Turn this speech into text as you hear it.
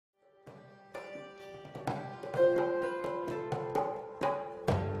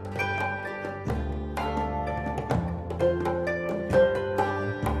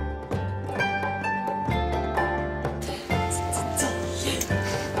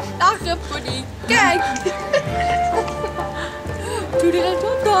Lachen, Pony. Kijk. Doe er eens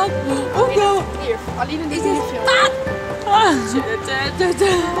wat dan. Oh no. Hier, Aline die is niet veel.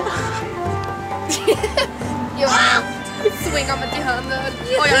 Ja, swingen met die handen.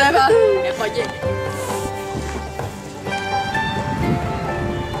 Oh ja, even. Even je.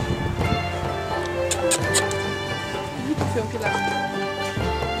 Niet een filmpje laten.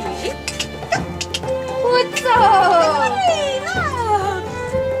 Goed zo.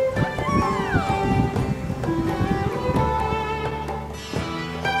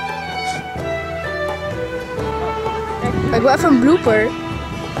 Ik wil even een blooper.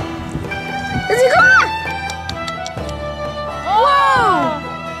 Dat is goed! Wow!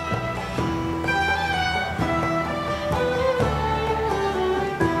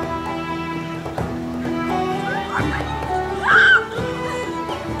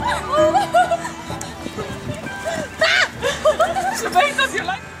 Ze weet dat je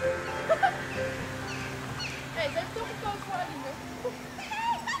lijkt. Hé, ze heeft toch gekozen voor Aline.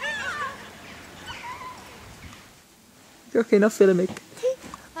 Oké, dan film ik.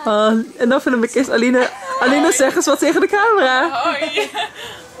 En dan film ik eerst Aline. Aline, zeg eens wat tegen de camera. Hoi.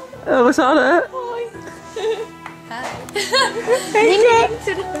 Rosanne. Hoi. Henk.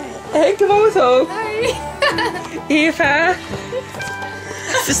 Henk de foto. Hoi. Eva.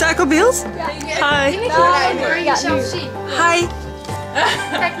 Sta ik op beeld? Hi. Kun je jezelf zien? Hi.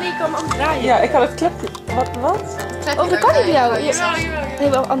 Kijk, nee, ik kan hem ook draaien. Ja, ik had het klepje. Wat? Oh, dat kan niet bij jou. Jawel. Nee,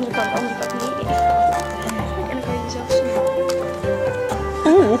 wel andere kant, andere kant. Nee. En dan kan je jezelf zien.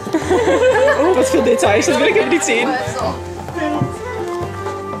 Oeh, wat veel details. Dat wil ik even niet zien.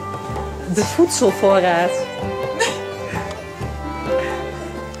 De voedselvoorraad.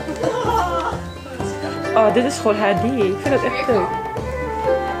 Oh, dit is gewoon HD. Ik vind het echt leuk.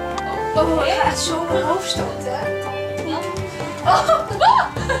 Oh, echt zo mijn hoofd stoten.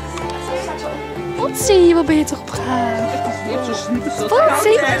 Wat zie je? Wat ben je toch braaf? Wat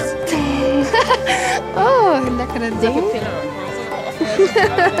zie je? Oh, lekkere ding.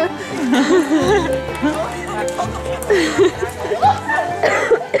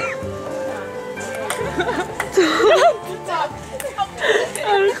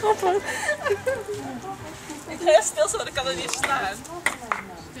 Grappig. Ik ga heel stil zo, dan kan er niet staan.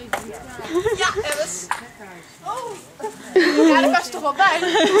 Ja, Alice. Ja, daar was je toch wel bij.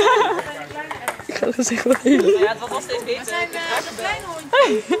 Ik ga er zeggen wel heel. Ja, wat was deze beter? Een klein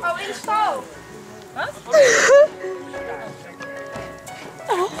hondje. Oh, in de stal. Wat?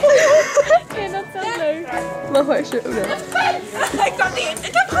 Ik vind dat zo leuk. Mag maar zo. Ik kan niet.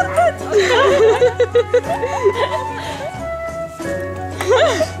 Ik heb gewoon een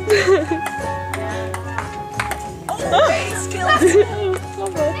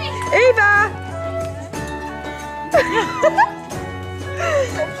Eva!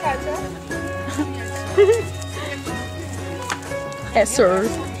 Esser.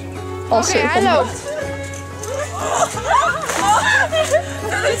 Oké, hij loopt.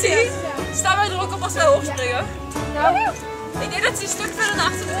 Zie je? Staan wij er ook op als wij opspringen? Nou, Ik denk dat ze een stuk verder naar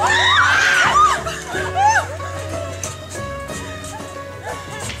achteren moet.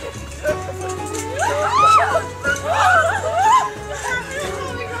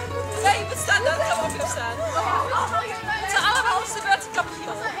 Nee, je moet staan, dan gaan we ook weer staan. Het zijn allemaal op de beurt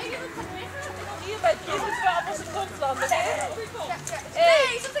capriole. Hier bij het kind moeten we allemaal zijn grond landen. 1,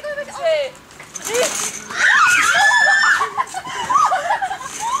 2, 3.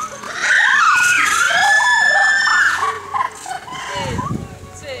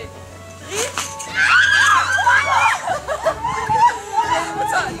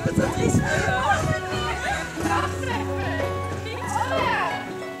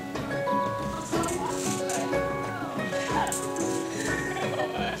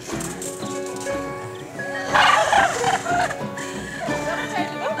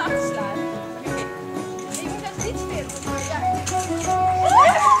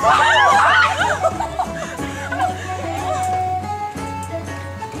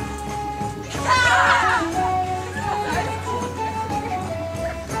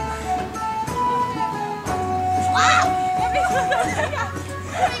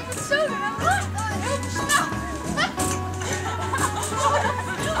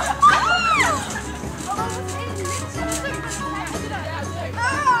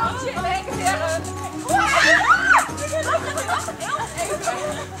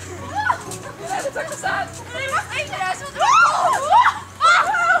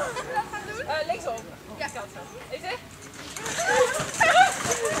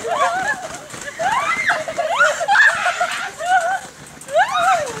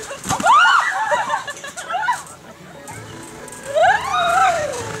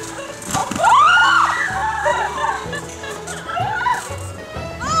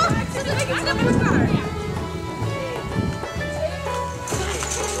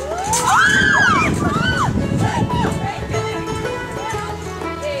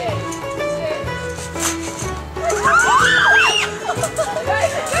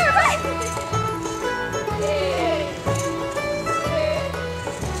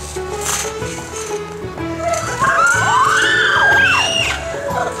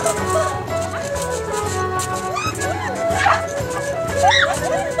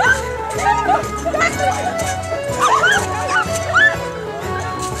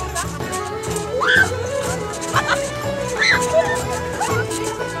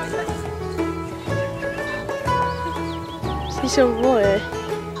 is niet zo mooi. Er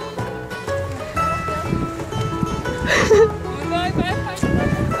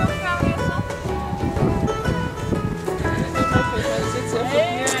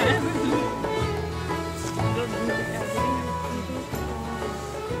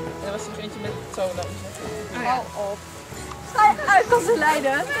was nog eentje met cola. Hou op. Sta je uit als ze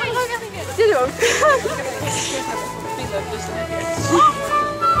leiden? Jullie ook. Dus dan heb je echt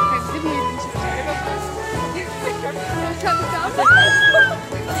Dit moet je niet zo zeggen. Gaat de tafel?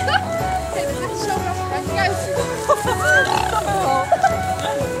 Nee, dat gaat zo lastig. Kijk.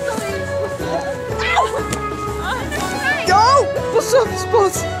 Yo! Pas op,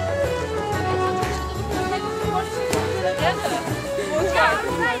 spot!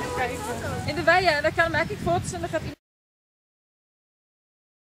 In de wei, en dan maak ik foto's en dan gaat iemand...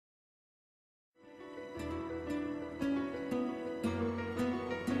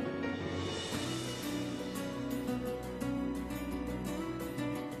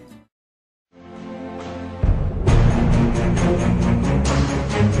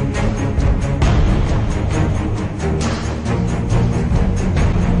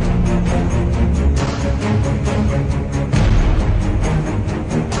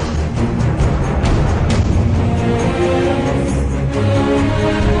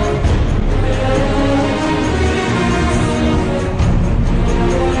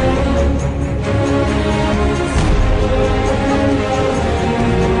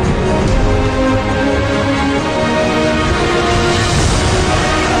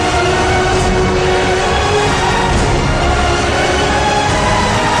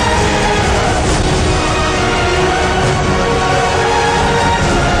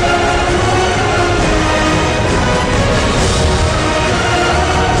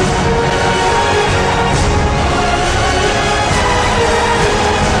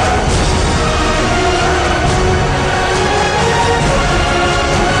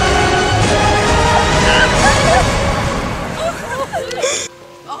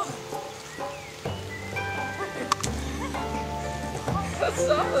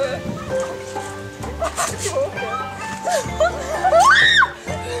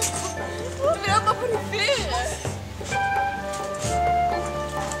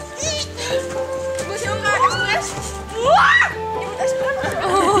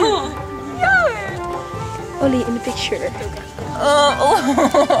 Ollie in the picture.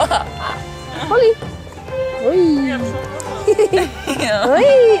 Ollie. Hoi. Hoi.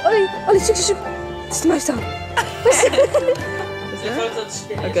 Ollie. Ollie, zoek, zoek. Het is de muis dan.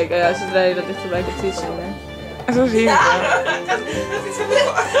 Oké, ja, zodra je dat dichterbij komt, zie je het zo, hè. Zo zie je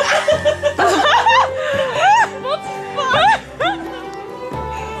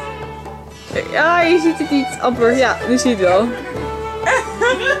het. Ja, je ziet het niet amper. Ja, nu zie je het wel.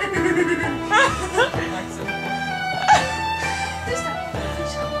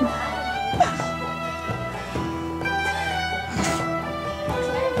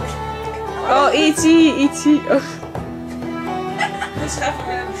 Oh, iets. Oh.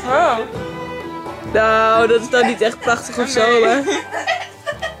 Oh. Nou, dat is nou niet echt prachtig of zo, hè?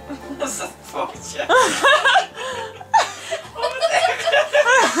 Dat is een foutje.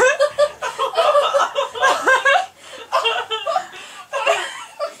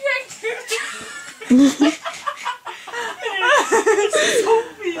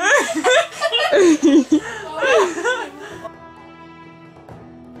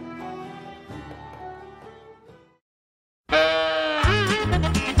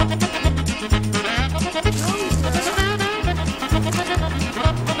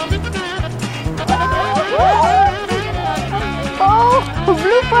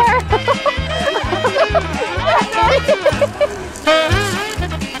 Blooper!